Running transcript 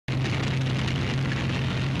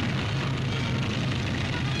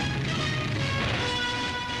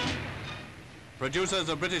Producers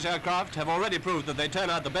of British aircraft have already proved that they turn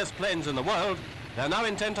out the best planes in the world. They're now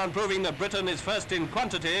intent on proving that Britain is first in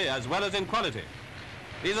quantity as well as in quality.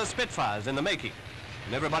 These are Spitfires in the making,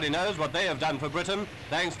 and everybody knows what they have done for Britain,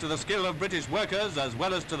 thanks to the skill of British workers as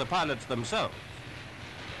well as to the pilots themselves.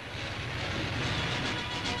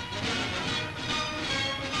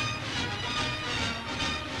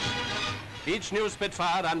 Each new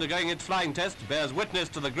Spitfire undergoing its flying test bears witness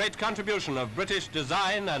to the great contribution of British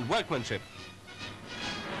design and workmanship.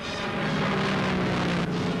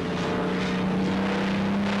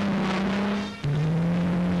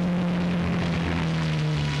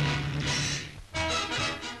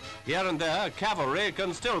 Here and there, cavalry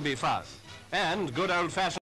can still be found, and good old-fashioned